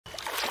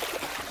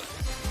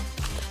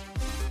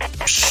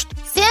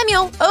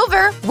Samuel,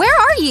 over! Where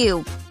are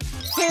you?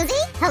 Susie?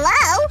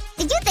 Hello?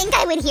 Did you think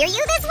I would hear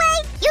you this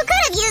way? You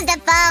could have used a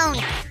phone!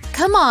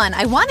 Come on,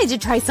 I wanted to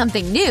try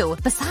something new.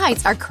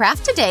 Besides, our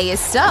craft today is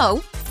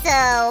so…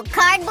 So,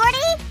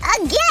 cardboardy?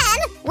 Again?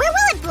 Where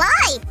will it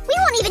fly? We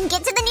won't even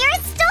get to the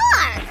nearest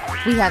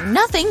star! We have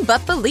nothing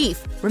but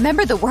belief.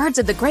 Remember the words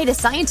of the greatest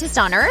scientist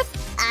on Earth?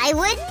 I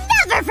would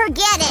never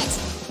forget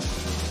it!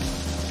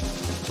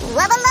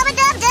 Wubba lubba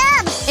dub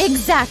dub!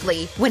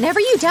 Exactly. Whenever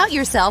you doubt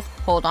yourself,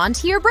 hold on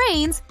to your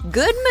brains.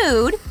 Good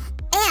mood.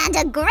 And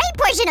a great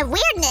portion of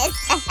weirdness.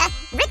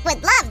 Rick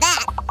would love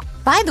that.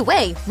 By the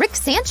way, Rick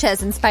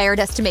Sanchez inspired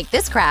us to make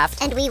this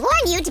craft. And we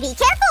warn you to be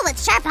careful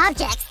with sharp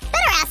objects.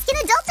 Better ask an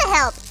adult to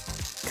help.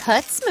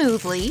 Cut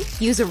smoothly.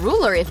 Use a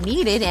ruler if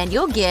needed and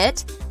you'll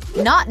get…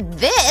 Not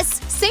this!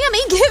 Sammy,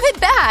 give it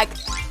back!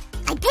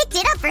 I picked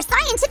it up for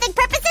scientific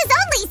purposes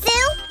only,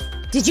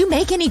 Sue! Did you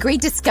make any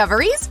great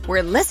discoveries?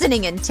 We're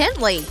listening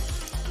intently.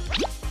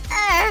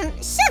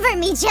 Shiver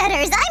me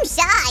cheddars, I'm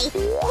shy.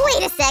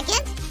 Wait a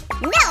second.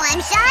 Now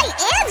I'm shy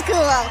and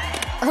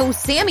cool. Oh,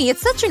 Sammy,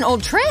 it's such an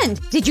old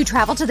trend. Did you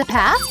travel to the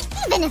past?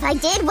 Even if I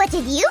did, what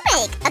did you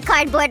make? A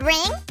cardboard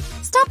ring?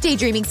 Stop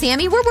daydreaming,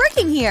 Sammy. We're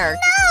working here.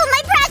 No,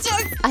 my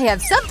precious! I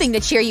have something to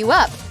cheer you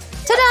up.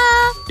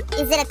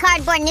 Ta-da! Is it a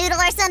cardboard noodle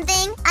or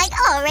something? I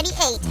already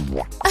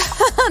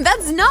ate.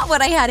 That's not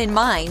what I had in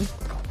mind.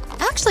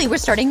 Actually, we're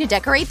starting to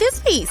decorate this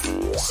piece.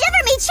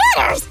 Shiver me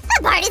cheddars!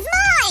 That part is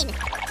mine!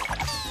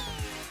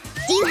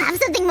 Do you have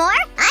something more?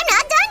 I'm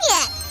not done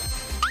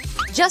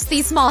yet! Just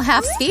these small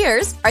half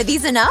spheres. Are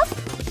these enough?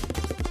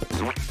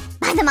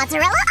 By the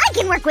mozzarella, I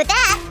can work with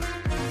that!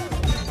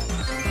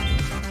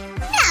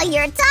 Now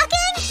you're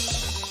talking!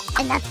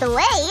 And that's the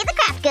way the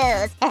craft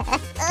goes.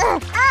 Oh,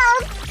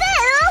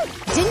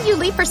 Sue! Didn't you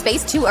leave for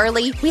space too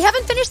early? We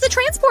haven't finished the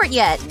transport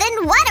yet.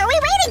 Then what are we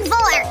waiting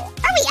for?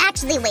 Are we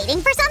actually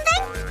waiting for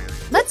something?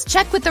 Let's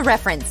check with the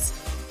reference.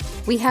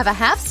 We have a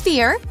half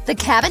sphere. The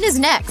cabin is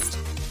next.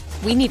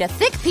 We need a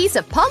thick piece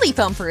of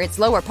polyfoam for its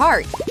lower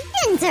part.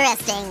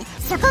 Interesting.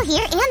 Circle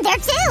here and there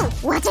too.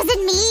 What does it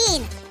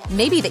mean?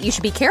 Maybe that you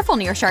should be careful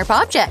near sharp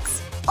objects.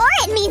 Or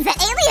it means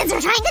that aliens are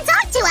trying to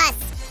talk to us.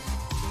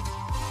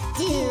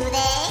 Do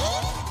they?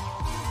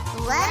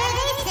 What are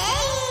they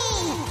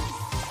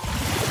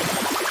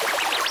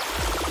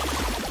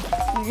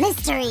saying?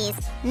 Mysteries.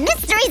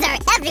 Mysteries are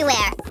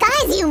everywhere.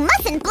 Guys, you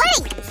mustn't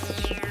blink.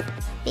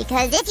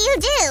 Because if you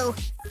do,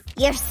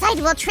 your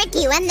sight will trick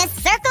you and this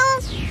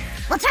circle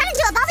will turn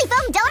into a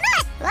polyfoam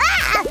donut.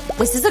 Ah!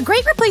 This is a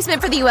great replacement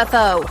for the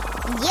UFO.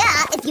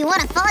 Yeah, if you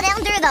want to fall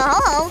down through the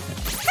hole.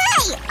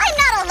 Hey, I'm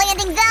not a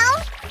landing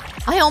zone.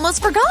 I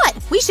almost forgot.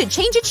 We should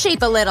change its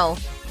shape a little.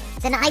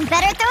 Then I'd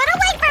better throw it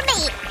away from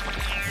me.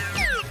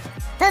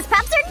 Those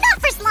props are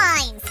not for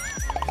slimes.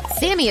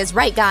 Sammy is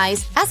right,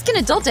 guys. Ask an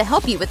adult to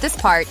help you with this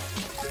part.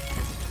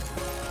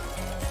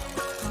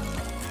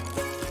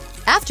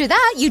 After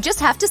that, you just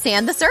have to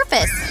sand the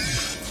surface.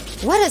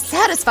 What a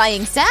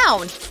satisfying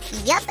sound!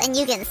 Yup, and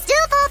you can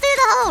still fall through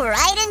the hole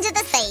right into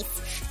the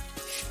space.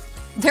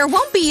 There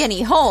won't be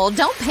any hole,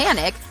 don't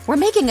panic. We're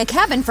making a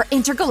cabin for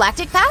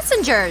intergalactic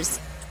passengers.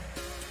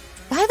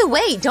 By the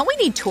way, don't we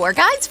need tour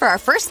guides for our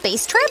first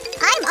space trip?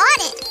 I'm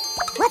on it!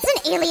 What's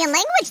an alien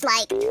language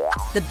like?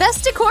 The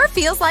best decor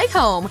feels like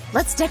home.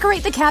 Let's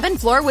decorate the cabin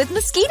floor with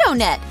mosquito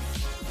net.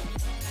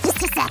 Just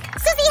a sec.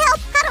 Susie, help!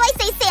 How do I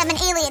say salmon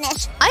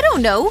alienish? I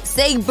don't know.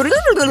 Say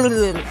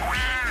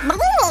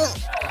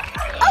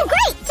Oh,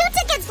 great! 2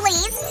 tickets,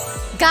 please!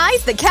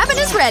 Guys, the cabin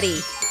is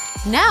ready.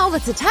 Now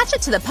let's attach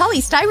it to the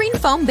polystyrene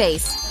foam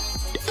base.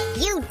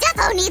 You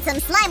defo need some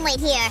slime weight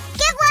here.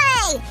 Give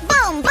way!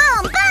 Boom,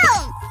 boom,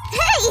 boom!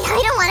 Hey,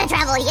 I don't want to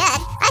travel yet.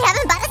 I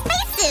haven't bought a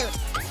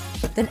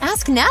spacesuit. Then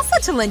ask NASA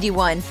to lend you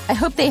one. I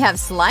hope they have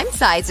slime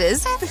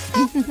sizes.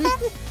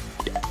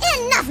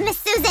 Enough, Miss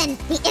Susan!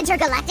 The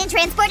intergalactic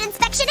transport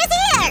inspection is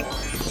here!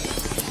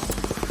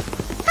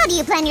 How do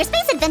you plan your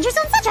space adventures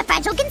on such a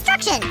fragile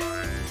construction?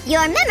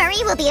 Your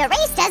memory will be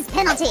erased as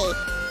penalty.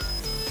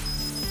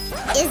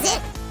 Is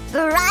it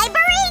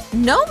bribery?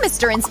 No,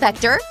 Mr.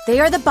 Inspector. They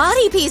are the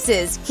body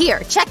pieces.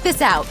 Here, check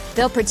this out.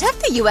 They'll protect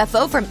the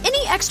UFO from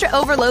any extra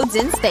overloads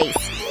in space.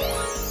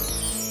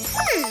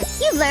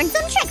 You've learned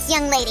some tricks,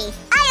 young lady.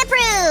 I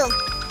approve!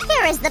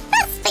 Here is the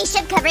best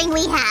spaceship covering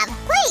we have.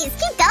 Please,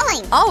 keep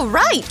going. All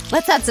right.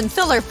 Let's add some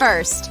filler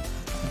first.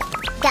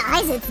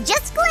 Guys, it's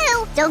just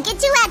glue. Don't get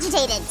too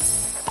agitated.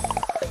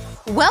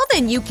 Well,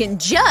 then you can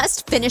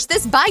just finish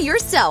this by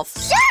yourself.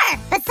 Sure!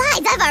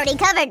 Besides, I've already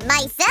covered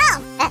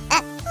myself.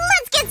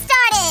 Let's get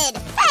started!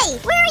 Hey,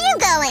 where are you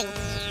going?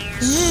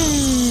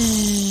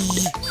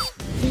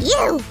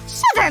 You!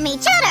 Shiver me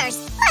cheddars!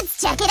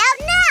 Let's check it out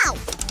now!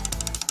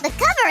 The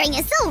covering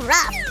is so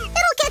rough,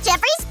 it'll catch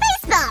every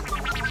space bump!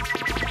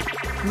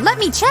 Let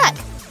me check.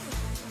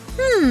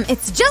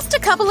 It's just a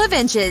couple of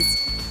inches.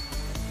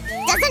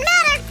 Doesn't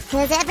matter,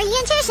 cause every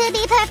inch here should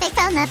be perfect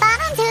from the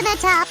bottom to the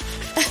top.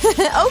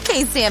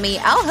 Okay, Sammy,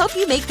 I'll help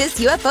you make this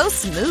UFO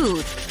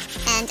smooth.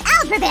 And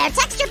I'll prepare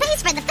texture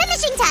paste for the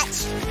finishing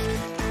touch.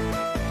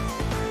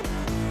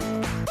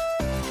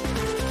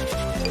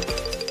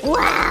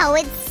 Wow,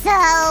 it's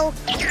so…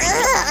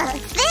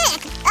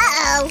 thick!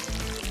 Uh-oh.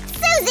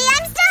 Susie,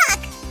 I'm stuck!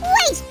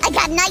 Wait, I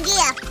got an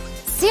idea!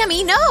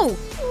 Sammy, no!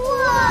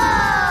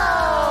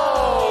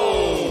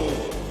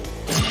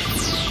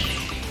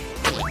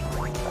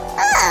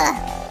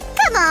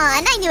 Come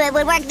on, I knew it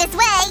would work this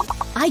way!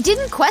 I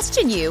didn't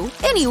question you.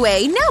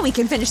 Anyway, now we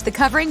can finish the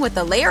covering with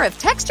a layer of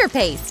texture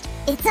paste.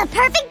 It's a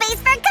perfect base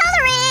for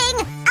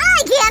coloring!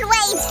 I can't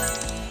wait!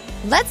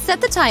 Let's set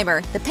the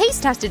timer. The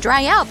paste has to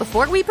dry out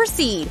before we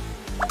proceed.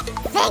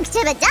 Thanks to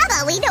the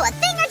double, we know a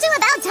thing or two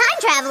about time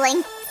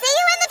traveling. See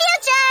you in the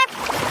future!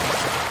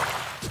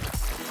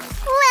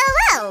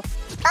 Well,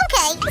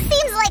 okay,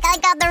 seems like I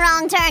got the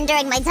wrong turn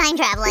during my time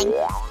traveling.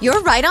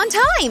 You're right on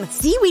time!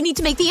 See, we need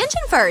to make the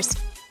engine first.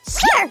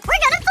 Sure,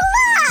 we're gonna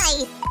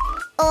fly!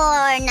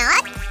 Or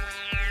not?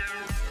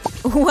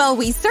 Well,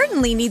 we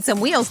certainly need some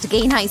wheels to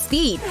gain high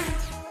speed.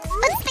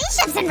 But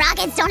spaceships and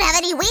rockets don't have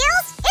any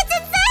wheels! It's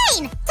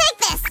insane! Take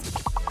this!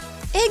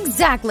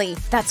 Exactly!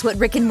 That's what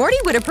Rick and Morty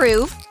would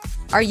approve.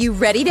 Are you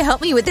ready to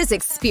help me with this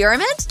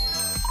experiment?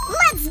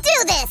 Let's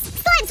do this!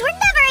 Science were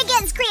never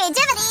against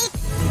creativity!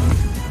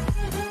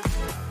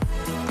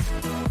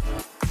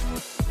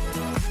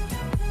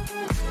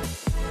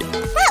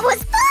 That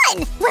was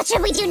fun! What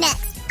should we do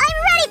next? I'm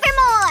ready for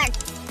more!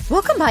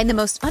 We'll combine the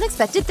most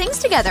unexpected things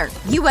together.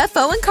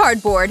 UFO and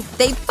cardboard.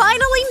 They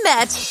finally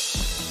met!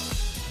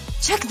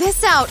 Check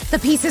this out! The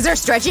pieces are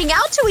stretching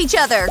out to each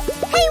other!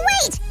 Hey,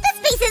 wait! This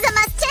piece is a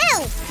must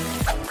too!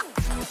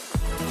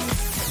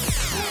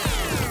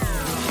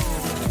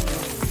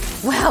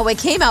 Wow, it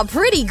came out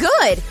pretty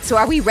good! So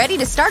are we ready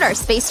to start our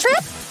space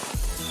trip?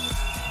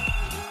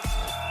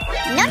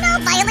 No,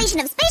 violation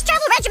of space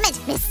travel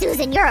regiment! Miss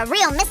Susan, you're a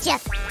real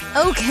mischief!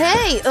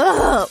 Okay,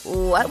 ugh.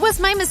 What was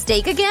my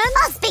mistake again?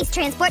 All space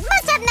transport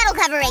must have metal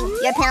covering!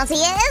 Your penalty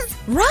is…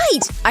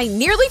 Right! I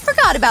nearly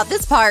forgot about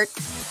this part.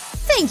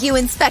 Thank you,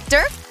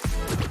 Inspector.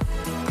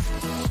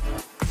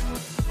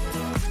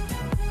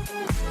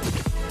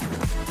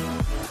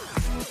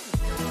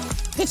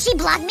 Did she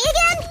block me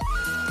again?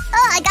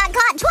 Oh, I got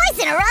caught twice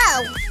in a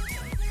row!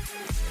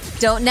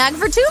 Don't nag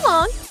for too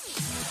long.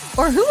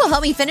 Or who will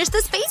help me finish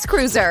the space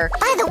cruiser?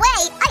 By the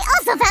way, I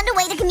also found a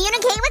way to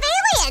communicate with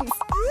aliens!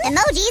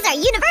 Emojis are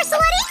universal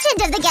on each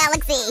end of the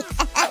galaxy!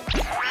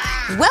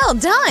 Well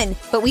done!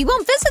 But we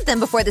won't visit them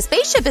before the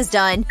spaceship is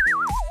done.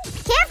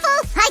 Careful!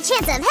 High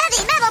chance of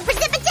heavy metal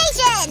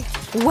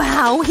precipitation!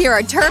 Wow, here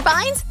are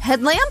turbines,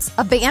 headlamps,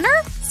 a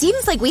banner.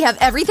 Seems like we have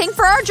everything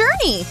for our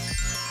journey.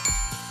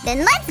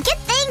 Then let's get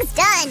things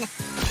done!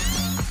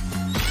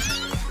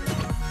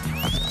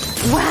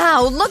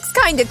 Wow, looks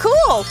kinda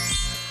cool!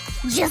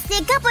 Just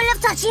a couple of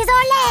touches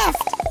are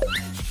left!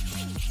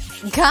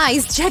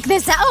 Guys, check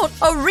this out!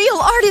 A real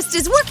artist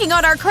is working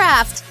on our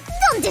craft!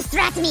 Don't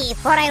distract me,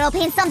 or I will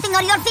paint something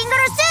on your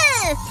fingers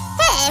too!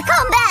 Hey,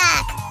 come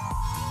back!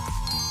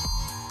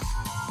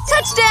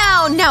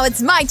 Touchdown! Now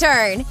it's my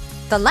turn!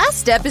 The last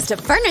step is to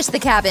furnish the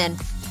cabin.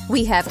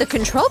 We have the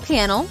control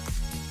panel,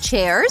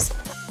 chairs,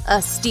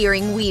 a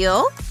steering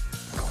wheel,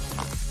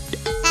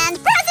 and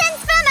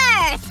presents from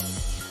Earth!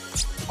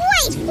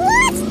 Wait,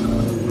 what?!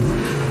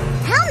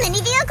 How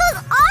many vehicles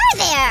are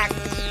there?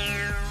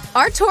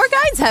 Our tour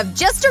guides have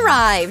just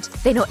arrived.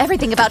 They know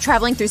everything about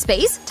traveling through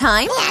space,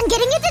 time, and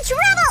getting into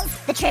troubles!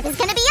 The trip is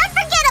gonna be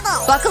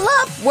unforgettable! Buckle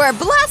up! We're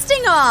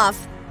blasting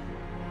off!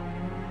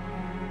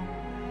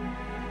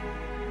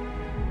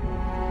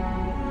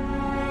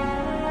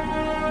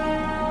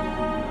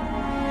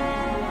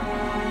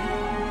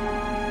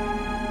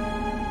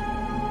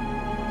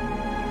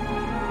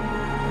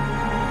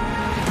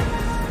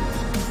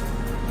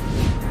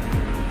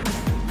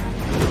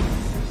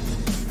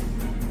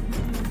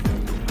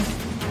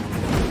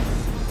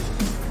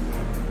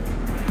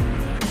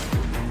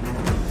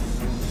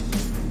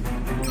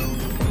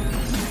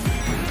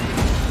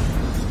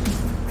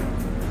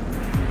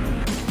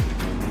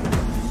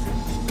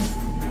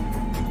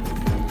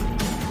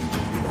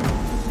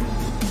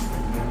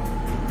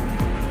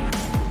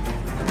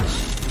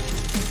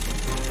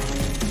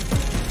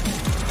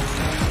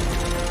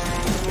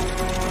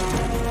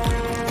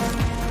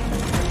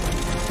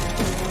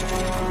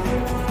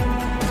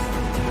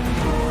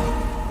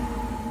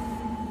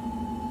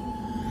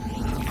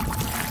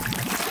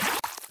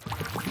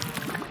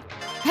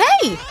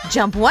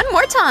 Jump one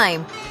more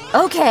time.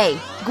 Okay,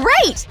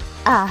 great!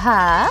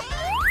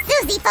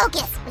 Susie,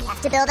 focus! We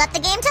have to build up the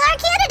game till our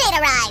candidate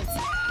arrives!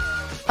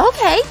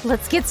 Okay,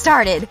 let's get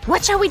started.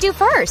 What shall we do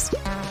first?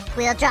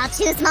 We'll draw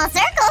 2 small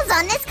circles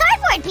on this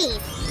cardboard piece.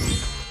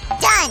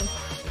 Done!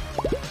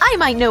 I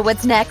might know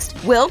what's next.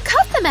 We'll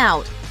cut them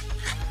out.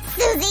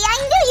 Susie,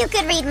 I knew you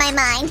could read my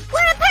mind!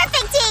 We're a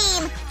perfect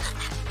team!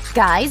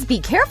 Guys, be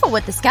careful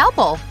with the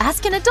scalpel.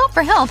 Ask an adult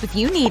for help if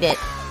you need it.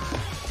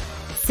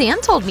 Sam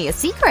told me a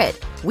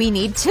secret. We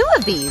need 2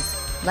 of these.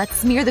 Let's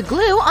smear the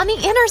glue on the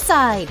inner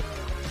side.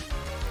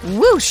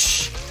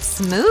 Whoosh!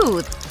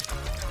 Smooth.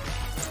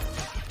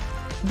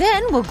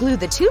 Then we'll glue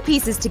the 2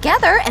 pieces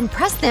together and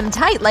press them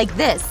tight like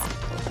this.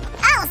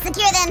 I'll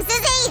secure them,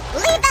 Susie!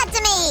 Leave that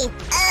to me!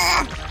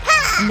 Ha!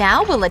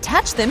 Now we'll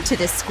attach them to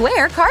this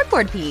square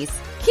cardboard piece.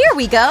 Here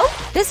we go!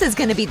 This is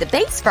gonna be the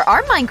base for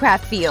our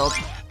Minecraft field.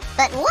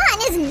 But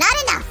one is not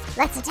enough.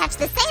 Let's attach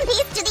the same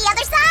piece to the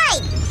other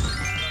side.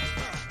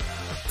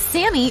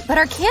 Sammy, but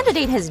our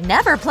candidate has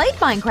never played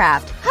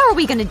Minecraft. How are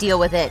we gonna deal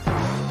with it?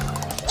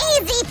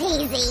 Easy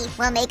peasy.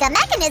 We'll make a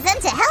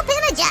mechanism to help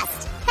him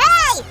adjust.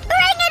 Hey,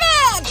 bring it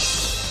in!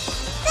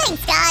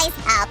 Thanks, guys.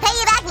 I'll pay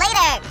you back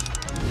later.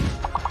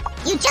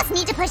 You just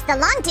need to push the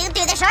long tube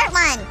through the short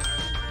one.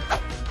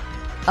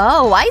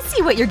 Oh, I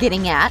see what you're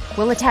getting at.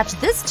 We'll attach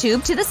this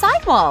tube to the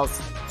side walls.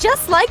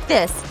 Just like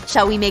this.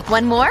 Shall we make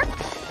one more?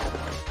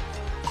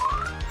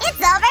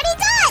 It's already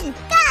done!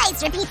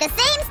 Guys, repeat the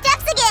same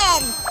steps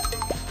again.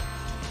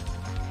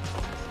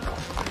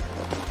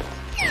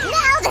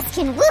 Now this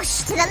can whoosh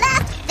to the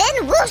left,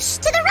 then whoosh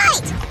to the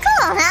right.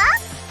 Cool, huh?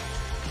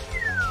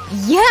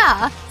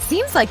 Yeah!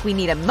 Seems like we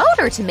need a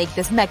motor to make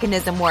this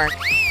mechanism work.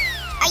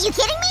 Are you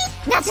kidding me?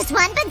 Not just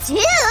one, but 2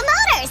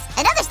 motors!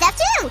 Another step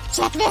too!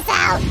 Check this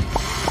out!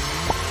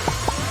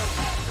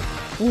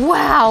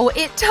 Wow,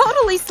 it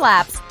totally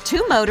slaps!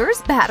 2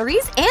 motors,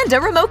 batteries, and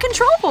a remote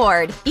control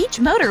board! Each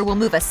motor will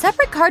move a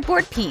separate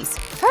cardboard piece.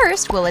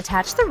 First, we'll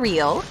attach the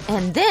reel,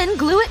 and then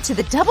glue it to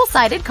the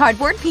double-sided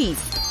cardboard piece.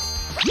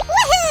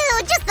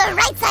 Woohoo! Just the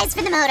right size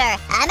for the motor!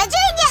 I'm a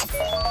genius!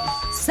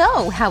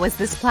 So, how is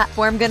this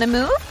platform gonna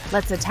move?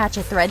 Let's attach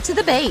a thread to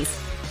the base.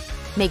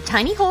 Make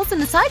tiny holes in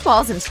the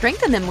sidewalls and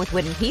strengthen them with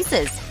wooden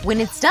pieces. When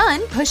it's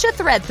done, push a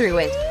thread through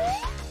it.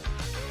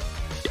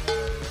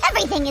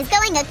 Everything is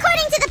going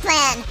according to the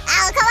plan.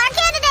 I'll call our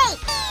candidate.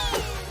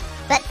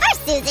 But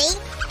first, Susie,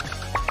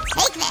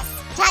 take this.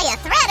 Tie a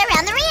thread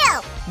around the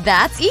reel.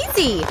 That's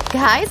easy!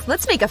 Guys,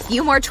 let's make a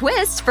few more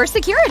twists for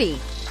security.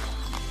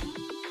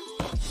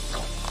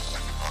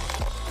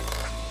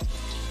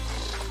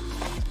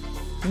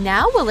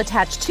 Now we'll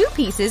attach 2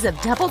 pieces of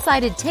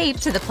double-sided tape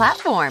to the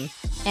platform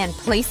and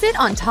place it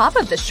on top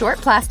of the short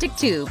plastic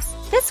tubes.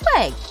 This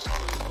way.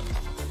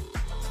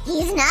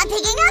 He's not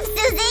picking up,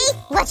 Susie!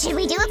 What should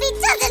we do if he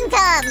doesn't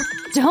come?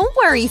 Don't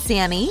worry,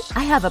 Sammy.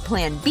 I have a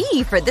plan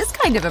B for this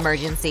kind of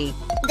emergency.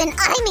 Then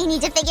I may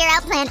need to figure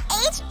out plan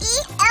H,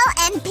 E, L,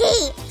 and P,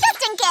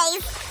 just in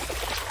case.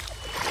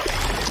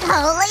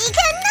 Holy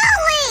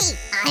cannoli!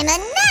 I'm a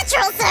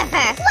natural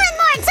surfer! One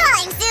more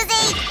time,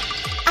 Susie!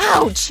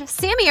 Ouch!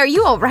 Sammy, are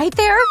you alright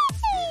there?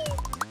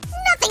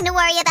 Nothing to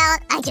worry about.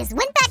 I just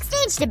went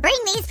backstage to bring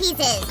these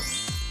pieces.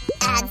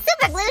 Add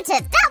super glue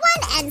to that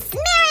one and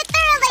smear it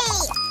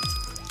thoroughly!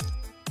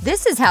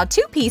 This is how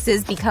 2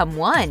 pieces become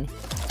 1.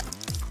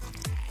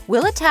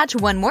 We'll attach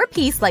one more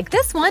piece like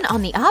this one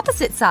on the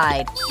opposite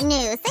side.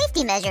 New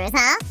safety measures,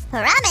 huh?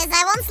 Promise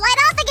I won't slide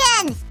off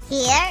again!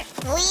 Here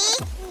we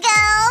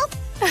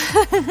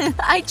go!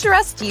 I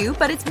trust you,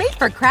 but it's made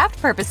for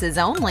craft purposes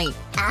only.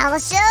 I'll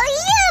show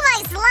you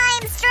my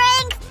slime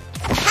strength!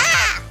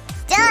 Ha!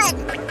 Done!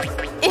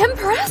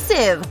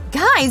 Impressive!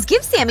 Guys,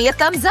 give Sammy a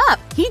thumbs up!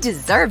 He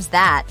deserves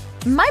that.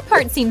 My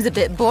part seems a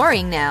bit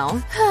boring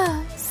now.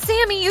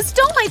 Sammy, you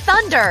stole my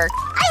thunder!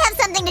 I have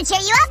something to cheer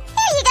you up!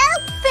 Here you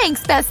go!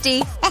 Thanks,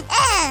 bestie!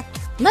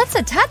 Let's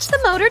attach the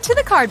motor to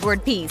the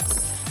cardboard piece.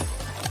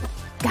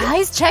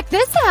 Guys, check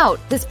this out!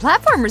 This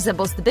platform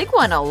resembles the big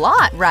one a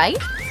lot, right?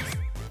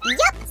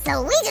 Yup,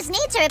 so we just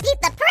need to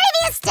repeat the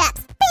previous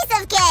steps!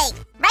 Piece of cake!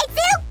 Right,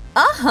 Sue?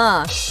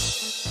 Uh-huh.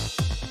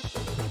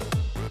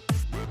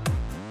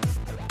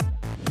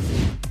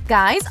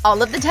 Guys,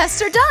 all of the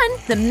tests are done!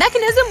 The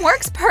mechanism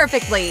works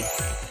perfectly!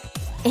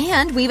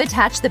 And we've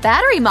attached the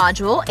battery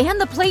module and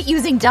the plate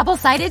using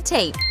double-sided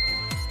tape.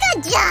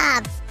 Good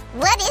job!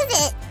 What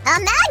is it? A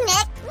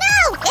magnet?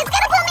 No! It's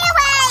gonna pull me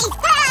away!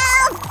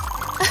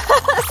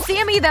 Help!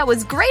 Sammy, that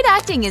was great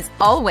acting as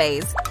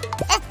always.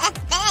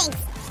 Thanks!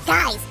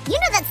 Guys, you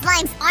know that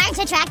slimes aren't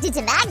attracted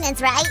to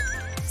magnets, right?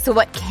 So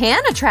what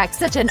can attract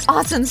such an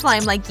awesome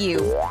slime like you?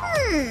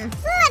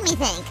 Let me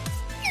think.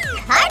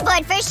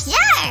 Cardboard for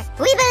sure!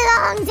 We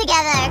belong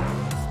together!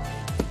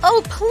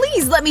 Oh,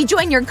 please let me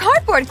join your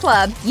cardboard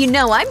club! You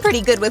know I'm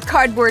pretty good with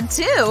cardboard,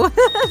 too!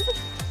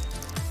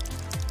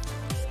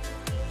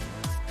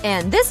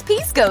 And this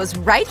piece goes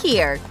right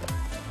here.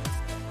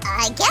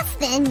 I guess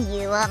then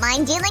you won't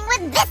mind dealing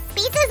with this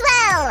piece as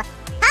well!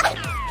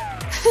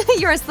 Huh?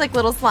 You're a slick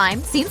little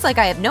slime. Seems like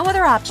I have no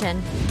other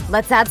option.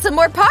 Let's add some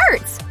more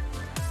parts!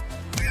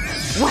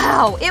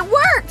 Wow, it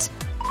worked!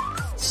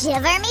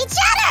 Shiver me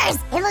chatters!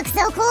 It looks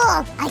so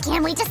cool! I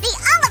can't wait to see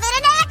all of it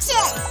in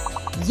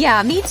action!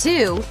 Yeah, me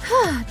too.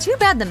 Too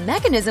bad the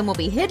mechanism will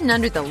be hidden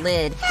under the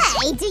lid.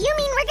 Hey, do you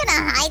mean we're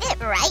gonna hide it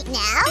right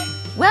now?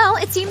 Well,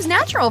 it seems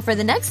natural for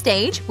the next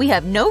stage. We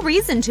have no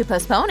reason to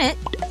postpone it.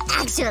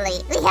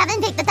 Actually, we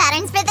haven't picked the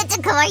patterns for the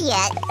decor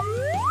yet.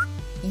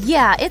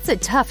 Yeah, it's a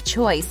tough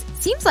choice.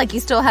 Seems like you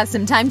still have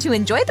some time to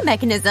enjoy the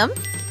mechanism.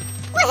 Woohoo,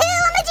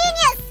 I'm a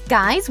genius!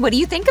 Guys, what do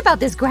you think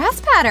about this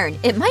grass pattern?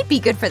 It might be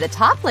good for the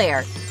top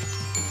layer.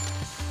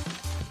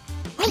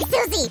 Hey,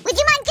 Susie, would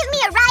you mind giving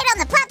me a ride on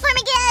the platform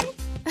again?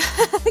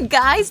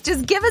 Guys,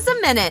 just give us a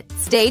minute.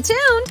 Stay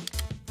tuned.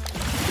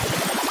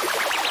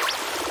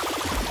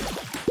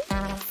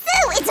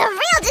 Sue, it's a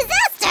real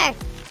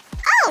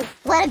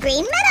What a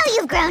green meadow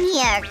you've grown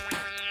here!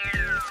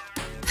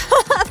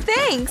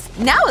 Thanks!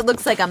 Now it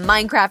looks like a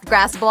Minecraft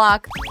grass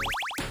block.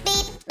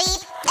 Beep,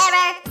 beep,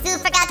 error. Sue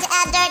forgot to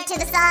add dirt to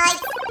the side.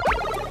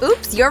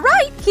 Oops, you're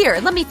right! Here,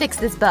 let me fix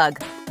this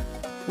bug.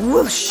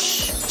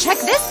 Whoosh! Check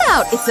this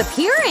out! It's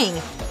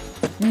appearing!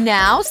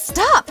 Now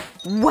stop!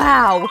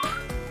 Wow!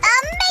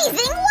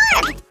 Amazing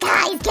work!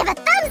 Guys, give a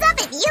thumbs up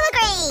if you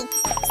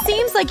agree!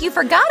 Seems like you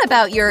forgot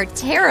about your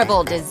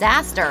terrible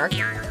disaster.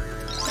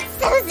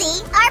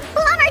 Susie, our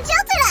plumber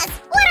jilted us!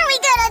 What are we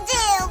gonna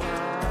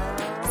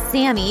do?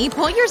 Sammy,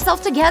 pull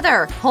yourself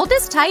together. Hold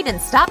this tight and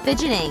stop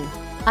fidgeting.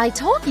 I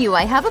told you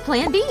I have a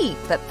plan B,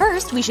 but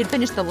first we should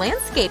finish the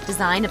landscape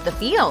design of the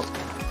field.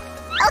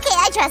 Okay,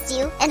 I trust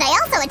you. And I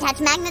also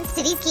attach magnets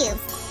to these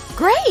cubes.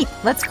 Great!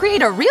 Let's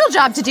create a real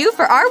job to do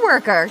for our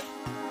worker.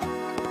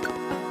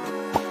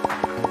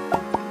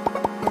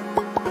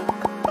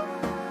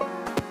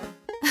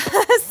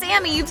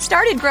 Sammy, you've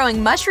started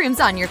growing mushrooms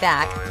on your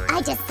back. I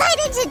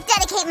decided to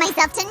dedicate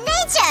myself to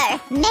nature.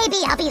 Maybe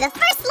I'll be the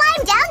first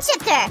slime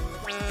downshifter.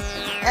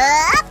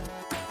 Up.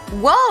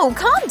 Whoa,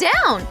 calm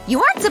down.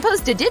 You aren't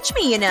supposed to ditch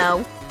me, you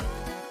know.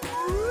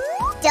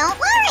 Don't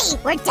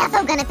worry. We're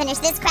defo gonna finish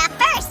this crap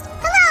first.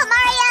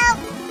 Hello,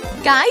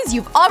 Mario. Guys,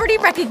 you've already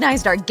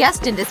recognized our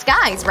guest in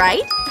disguise,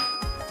 right?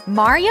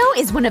 Mario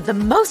is one of the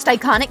most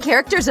iconic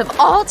characters of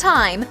all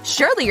time.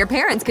 Surely your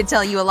parents could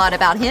tell you a lot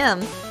about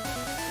him.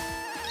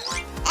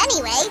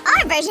 Anyway,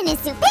 our version is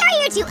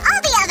superior to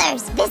all the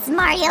others. This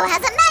Mario has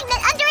a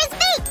magnet under his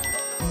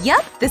feet.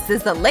 Yep, this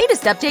is the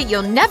latest update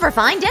you'll never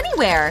find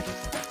anywhere.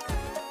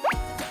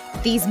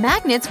 These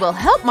magnets will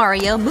help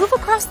Mario move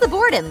across the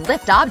board and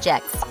lift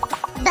objects.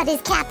 But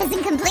his cap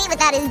isn't complete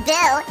without his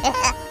bill.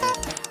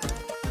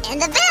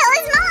 And the bill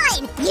is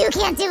mine! You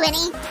can't do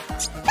any.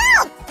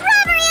 Help!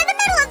 Robbery in the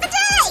middle of the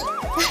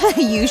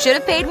day! You should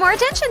have paid more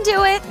attention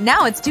to it.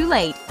 Now it's too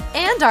late.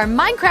 And our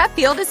Minecraft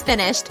field is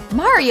finished.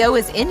 Mario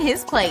is in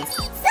his place.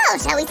 So,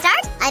 shall we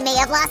start? I may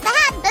have lost the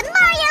hat, but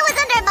Mario is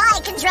under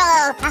my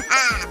control.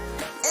 Haha.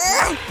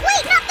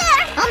 Wait, not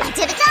there! Oh my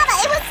Tibidaba,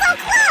 it was so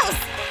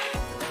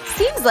close!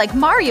 Seems like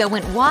Mario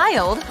went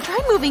wild. Try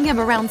moving him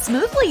around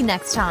smoothly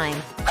next time.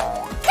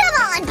 Come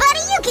on,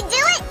 buddy, you can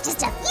do it!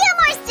 Just a few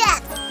more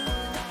steps!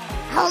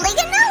 Holy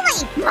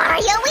cannoli!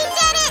 Mario, we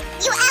did it!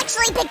 You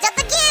actually picked up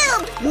the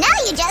cube! Now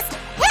you just…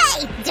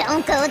 Hey!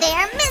 Don't go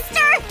there,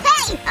 mister!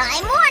 Hey!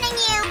 I'm warning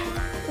you!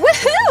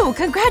 Woohoo!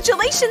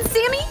 Congratulations,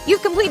 Sammy!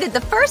 You've completed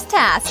the first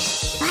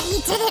task. But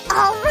he did it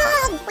all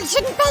wrong! We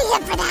shouldn't pay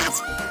him for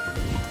that!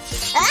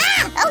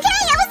 Ah! Okay,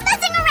 I was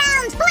messing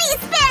around! Please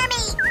spare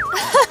me!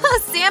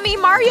 Sammy,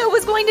 Mario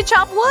was going to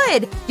chop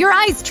wood. Your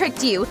eyes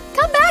tricked you.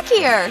 Come back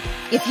here.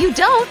 If you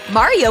don't,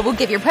 Mario will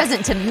give your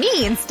present to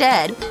me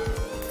instead.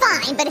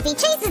 Fine, but if he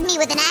chases me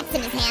with an axe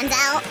in his hands,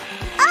 I'll…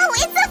 Oh,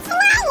 it's a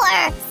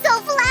flower! So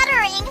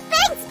flattering!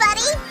 Thanks,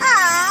 buddy!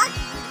 Aww!